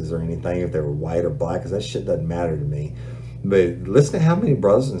races or anything, if they were white or black, because that shit doesn't matter to me. But listen to how many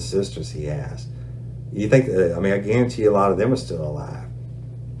brothers and sisters he has. You think, I mean, I guarantee you a lot of them are still alive.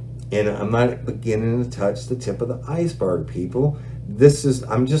 And I'm not beginning to touch the tip of the iceberg, people.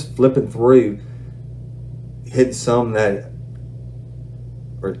 I'm just flipping through, hitting some that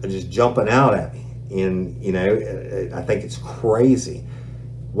are just jumping out at me. And, you know, I think it's crazy.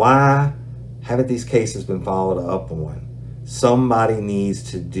 Why haven't these cases been followed up on? Somebody needs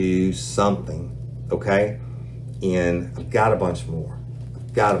to do something, okay? And I've got a bunch more.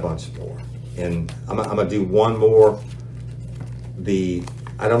 And I'm gonna do one more.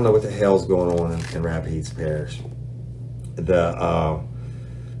 I don't know what the hell's going on in Rapides Parish. The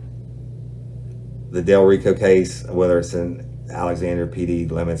Del Rico case, whether it's in Alexandria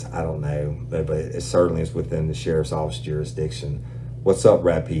PD limits, I don't know, but it certainly is within the Sheriff's Office jurisdiction. What's up,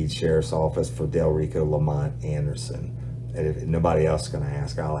 Rapides Sheriff's Office, for Del Rico, Lamont, Anderson? And if nobody else is going to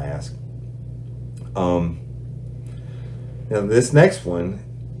ask, I'll ask. Now this next one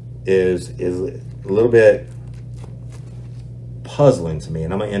is a little bit puzzling to me,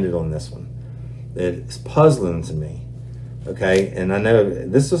 and I'm going to end it on this one. It's puzzling to me, okay? And I know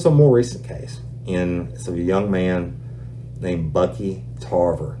this is a more recent case, and it's a young man named Bucky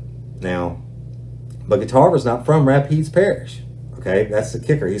Tarver. Now, Bucky Tarver's not from Rapides Parish, okay? That's the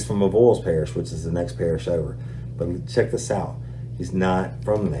kicker. He's from Avoyelles Parish, which is the next parish over. But check this out. He's not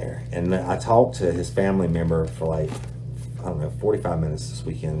from there. And I talked to his family member for like, I don't know, 45 minutes this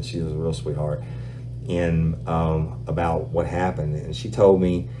weekend. She was a real sweetheart. And about what happened. And she told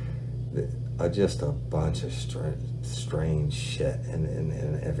me that, just a bunch of strange shit.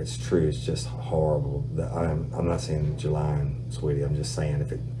 And if it's true, it's just horrible. I'm not saying you're lying, sweetie. I'm just saying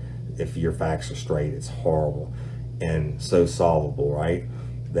if your facts are straight, it's horrible and so solvable, right?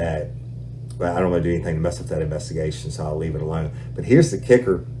 That, but I don't want to do anything to mess up that investigation, so I'll leave it alone. But here's the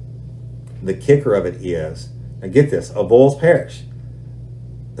kicker. The kicker of it is, now get this, Avoyelles Parish.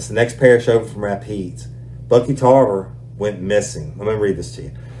 It's the next parish over from Rapides. Bucky Tarver went missing. Let me read this to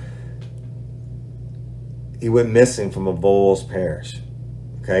you. He went missing from Avoyelles Parish.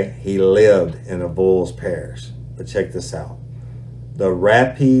 Okay? He lived in Avoyelles Parish. But check this out. The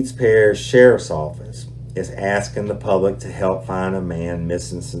Rapides Parish Sheriff's Office is asking the public to help find a man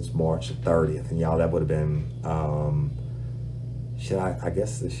missing since March the 30th. And y'all, that would have been, I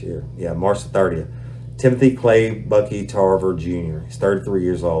guess this year. Yeah, March the 30th. Timothy Clay Bucky Tarver Jr. He's 33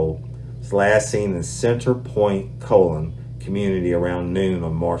 years old. He's last seen in Center Point, community around noon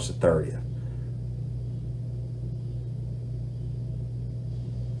on March the 30th.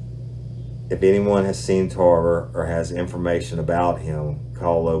 If anyone has seen Tarver or has information about him,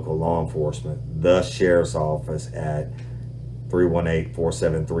 call local law enforcement, the Sheriff's Office at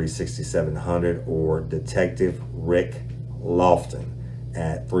 318-473-6700 or Detective Rick Lofton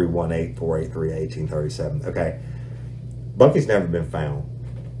at 318-483-1837. Okay, Bucky's never been found.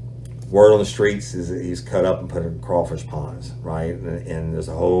 Word on the streets is that he's cut up and put in crawfish ponds, right? And there's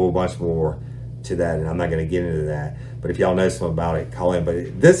a whole bunch more to that, and I'm not going to get into that. But if y'all know something about it, call in.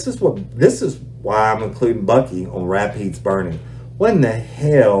 But this is why I'm including Bucky on Rapides Burning. What in the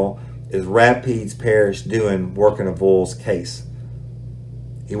hell is Rapides Parish doing working a Avoyelles case?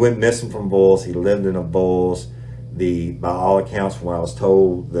 He went missing from Avoyelles. He lived in Avoyelles. By all accounts, from what I was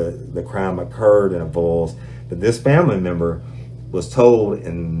told, the crime occurred in Avoyelles. But this family member was told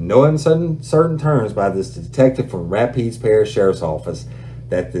in no uncertain terms by this detective from Rapides Parish Sheriff's Office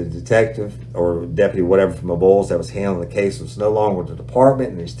that the detective or deputy, whatever, from Avoyelles that was handling the case was no longer with the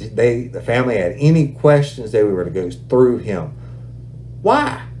department, and the family had any questions, they were to go through him.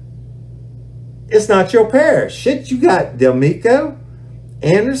 Why? It's not your parish. Shit, you got Delmico,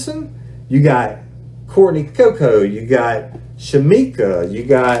 Anderson, you got Courtney Coco, you got Shamika, you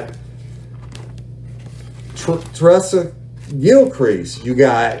got Teresa Gilcrease, you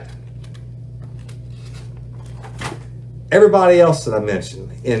got everybody else that I mentioned,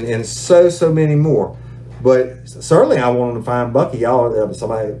 and so many more. But certainly I wanted to find Bucky. Y'all,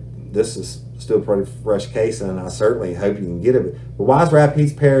 this is still a pretty fresh case, and I certainly hope you can get it. But why is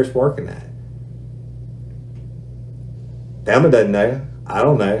Rapides Parish working that? Thelma doesn't know. I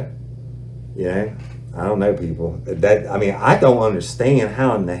don't know. You know, I don't know, people. I don't understand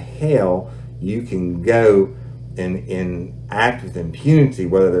how in the hell you can go and act with impunity,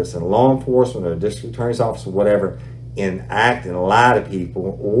 whether it's in law enforcement or a district attorney's office or whatever, and act and lie to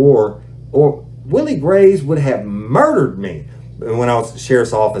people, or Willie Graves would have murdered me when I was at the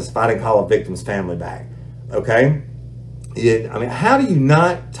sheriff's office if I didn't call a victim's family back. Okay? How do you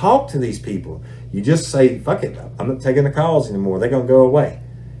not talk to these people? You just say, fuck it, I'm not taking the calls anymore. They're going to go away.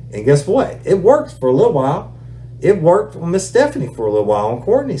 And guess what? It worked for a little while. It worked on Miss Stephanie for a little while on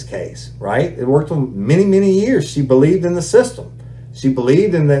Courtney's case, right? It worked on many years. She believed in the system. She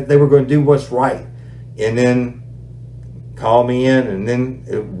believed in that they were going to do what's right. And then called me in, and then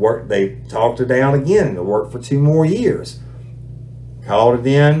it worked. They talked her down again. It worked for 2 more years. Called it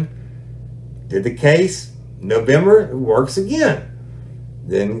in, did the case. November, it works again.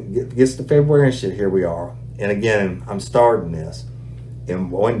 Then gets to February and shit, here we are. And again, I'm starting this.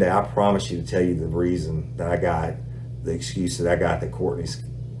 And one day, I promise you to tell you the reason that I got, the excuse that I got that Courtney's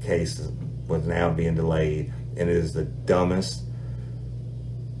case was now being delayed, and it is the dumbest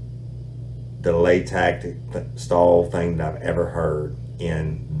delay tactic, stall thing that I've ever heard.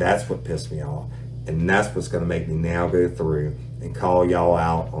 And that's what pissed me off. And that's what's going to make me now go through and call y'all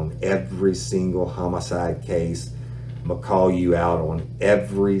out on every single homicide case. I'm going to call you out on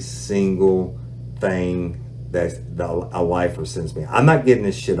every single thing that a lifer sends me. I'm not getting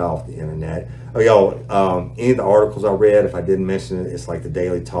this shit off the internet. Oh, y'all, any of the articles I read, if I didn't mention it, it's like the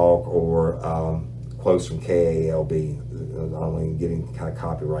Daily Talk or quotes from KALB. I don't want to get any kind of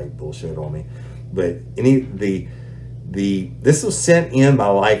copyright bullshit on me. But this was sent in by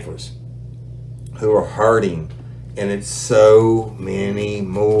lifers who are hurting, and it's so many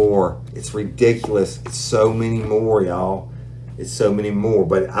more. It's ridiculous. It's so many more, y'all. It's so many more.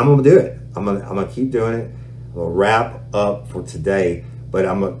 But I'm gonna do it. I'm gonna keep doing it. I'm gonna wrap up for today. But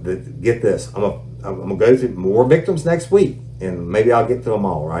I'm gonna get this. I'm gonna go through more victims next week, and maybe I'll get through them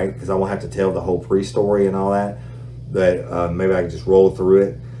all, right? Because I won't have to tell the whole pre-story and all that. But maybe I can just roll through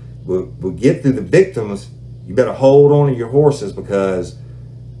it. We'll get through the victims. You better hold on to your horses, because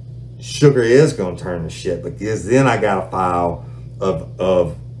sugar is going to turn to shit. Because then I got a file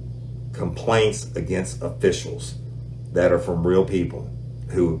of complaints against officials that are from real people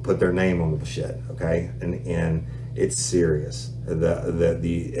who put their name on the shit. Okay, and it's serious.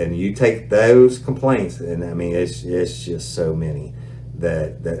 And you take those complaints, and I mean it's just so many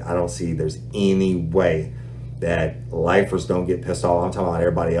that I don't see there's any way that lifers don't get pissed off. I'm talking about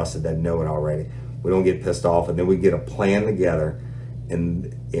everybody else that doesn't know it already. We don't get pissed off, and then we get a plan together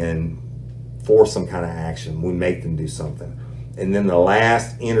and force some kind of action. We make them do something. And then the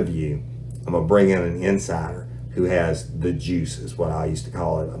last interview, I'm gonna bring in an insider who has the juice, is what I used to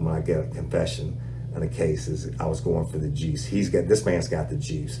call it when I get a confession in a case. Is I was going for the juice. This man's got the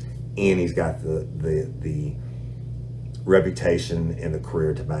juice, and he's got the reputation and the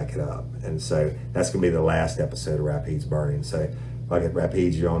career to back it up. And so that's gonna be the last episode of Rapides Burning. So if I get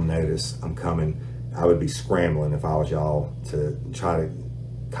Rapides, you're on notice. I'm coming. I would be scrambling if I was y'all to try to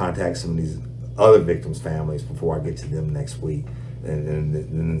contact some of these other victims' families before I get to them next week. And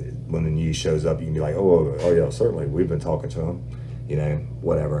then when the news shows up, you can be like, oh yeah, certainly, we've been talking to them, you know,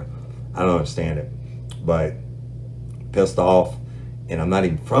 whatever. I don't understand it, but pissed off. And I'm not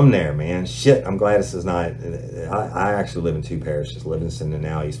even from there, man. Shit, I'm glad this is not. I actually live in two parishes, Livingston and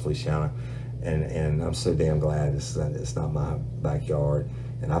now East Feliciana, and I'm so damn glad it's not my backyard.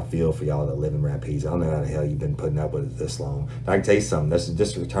 And I feel for y'all that live in Rapides. I don't know how the hell you've been putting up with it this long. But I can tell you something. There's a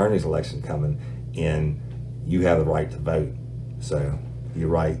district attorney's election coming, and you have the right to vote. So you're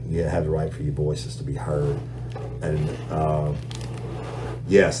right. You have the right for your voices to be heard. And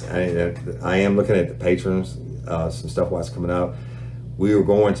yes, I am looking at the patrons. Some stuff what's coming up. We are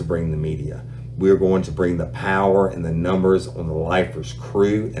going to bring the media. We are going to bring the power and the numbers on the Lifers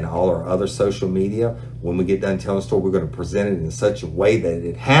crew and all our other social media. When we get done telling the story, we're going to present it in such a way that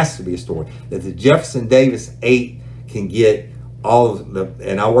it has to be a story. That the Jefferson Davis 8 can get all of the,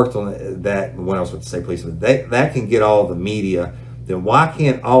 and I worked on that when I was with the state police, that can get all the media. Then why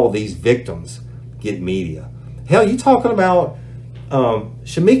can't all of these victims get media? Hell, you talking about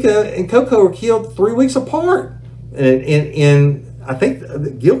Shamika and Coco were killed 3 weeks apart. And I think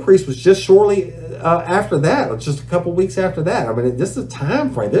Gilcrease was just shortly after that, or just a couple weeks after that. I mean, this is a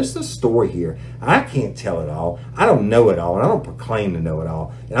time frame. There's a story here. I can't tell it all. I don't know it all, and I don't proclaim to know it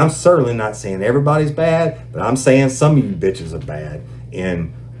all. And I'm certainly not saying everybody's bad, but I'm saying some of you bitches are bad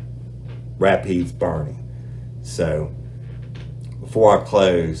in Rapides Burning. So before I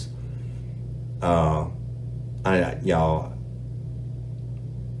close, y'all,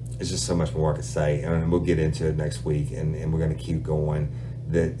 it's just so much more I could say, and we'll get into it next week, and we're going to keep going.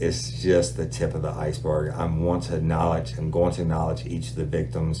 That it's just the tip of the iceberg. I'm going to acknowledge each of the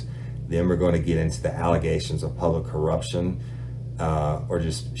victims. Then we're going to get into the allegations of public corruption or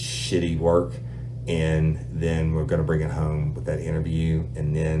just shitty work, and then we're going to bring it home with that interview,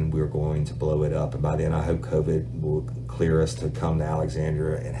 and then we're going to blow it up. And by then, I hope COVID will clear us to come to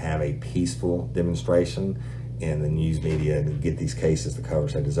Alexandria and have a peaceful demonstration, and the news media, and get these cases the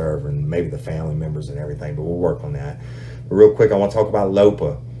coverage they deserve, and maybe the family members and everything, but we'll work on that. But real quick, I want to talk about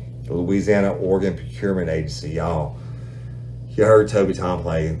LOPA, the Louisiana Organ Procurement Agency. Y'all, you heard Toby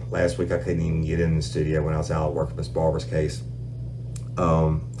Tomplay last week. I couldn't even get in the studio when I was out working Miss Barber's case.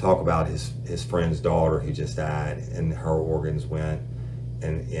 Talk about his friend's daughter who just died, and her organs went,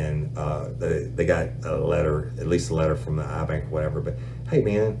 and they got a letter, at least a letter from the eye bank or whatever, but hey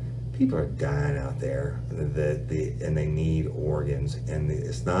man, people are dying out there, and they need organs, and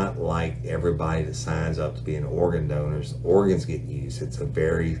it's not like everybody that signs up to be an organ donors, organs get used. It's a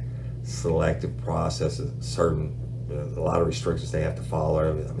very selective process. Certain a lot of restrictions they have to follow.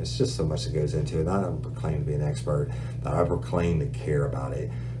 I mean, it's just so much that goes into it. I don't proclaim to be an expert, but I proclaim to care about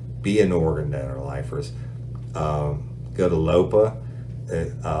it. Be an organ donor, lifers. Go to LOPA,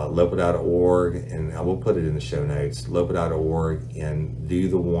 LOPA.org, and I will put it in the show notes, LOPA.org, and do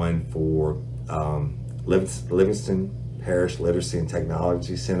the one for Livingston Parish Literacy and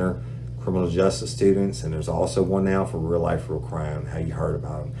Technology Center, criminal justice students, and there's also one now for Real Life, Real Crime, how you heard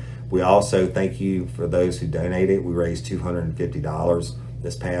about them. We also thank you for those who donated. We raised $250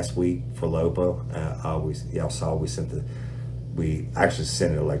 this past week for LOPA. Y'all saw we actually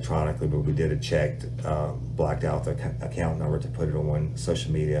sent it electronically, but we did a check, blacked out the account number to put it on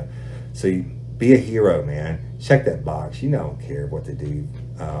social media. So be a hero, man. Check that box. You don't care what they do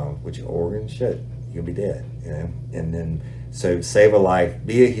with your organs. Shit, you'll be dead, you know? And then, so save a life,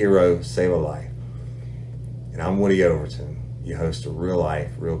 be a hero, save a life. And I'm Woody Overton, your host of Real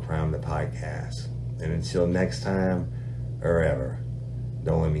Life, Real Crime, the podcast. And until next time or ever,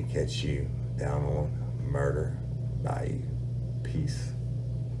 don't let me catch you down on Murder Bayou. Peace.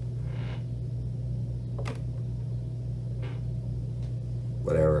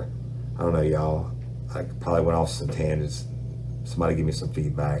 Whatever. I don't know, y'all. I probably went off some tangents. Somebody give me some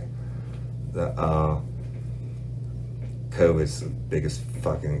feedback. The COVID's the biggest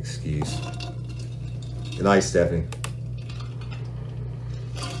fucking excuse. Good night, Stephanie.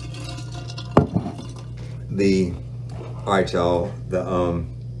 All right, y'all.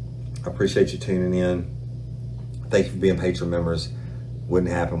 I appreciate you tuning in. Thank you for being patron members.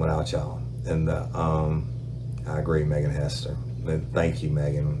 Wouldn't happen without y'all. And I agree, Megan Hester. Thank you,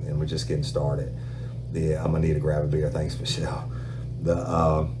 Megan. And we're just getting started. I'm gonna need to grab a beer. Thanks, Michelle.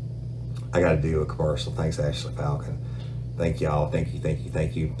 I got to do a commercial. Thanks, Ashley Falcon. Thank y'all. Thank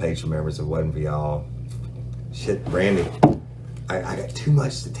you. Patron members, if it wasn't for y'all, shit, Brandy. I got too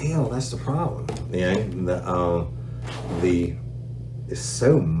much to tell. That's the problem. You know, it's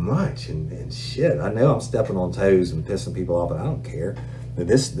so much and shit. I know I'm stepping on toes and pissing people off, but I don't care.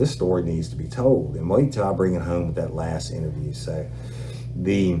 This story needs to be told. And wait till I bring it home with that last interview. So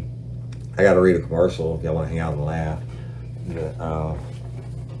I got to read a commercial if y'all want to hang out and laugh.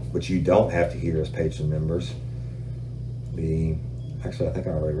 What you don't have to hear as patron members. Actually, I think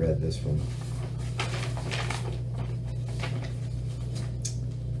I already read this one.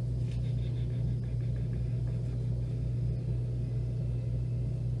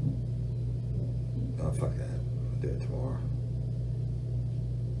 Oh, fuck that. I'll do it tomorrow.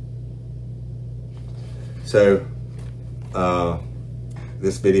 So,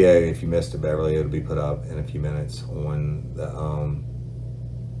 this video, if you missed it, Beverly, it'll be put up in a few minutes on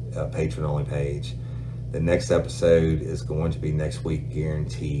the patron only page. The next episode is going to be next week,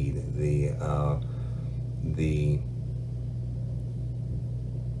 guaranteed.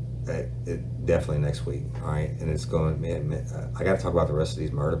 Definitely next week. All right, and it's going. I got to talk about the rest of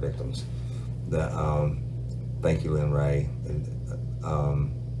these murder victims. Thank you, Lynn Ray. And,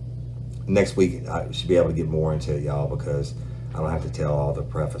 next week I should be able to get more into it, y'all, because I don't have to tell all the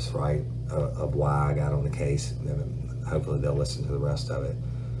preface, right, of why I got on the case. And hopefully they'll listen to the rest of it.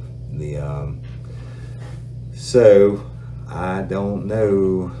 So I don't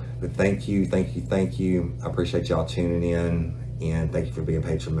know, but thank you. I appreciate y'all tuning in, and thank you for being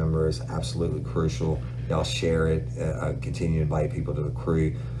patron members. Absolutely crucial. Y'all share it. Continue to invite people to the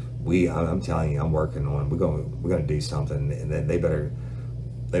crew. I'm telling you, I'm working on. We're going to do something, and then they better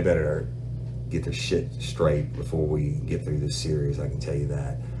get their shit straight before we get through this series. I can tell you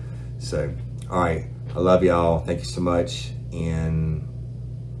that. So, all right, I love y'all. Thank you so much, and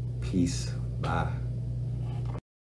peace. Bye.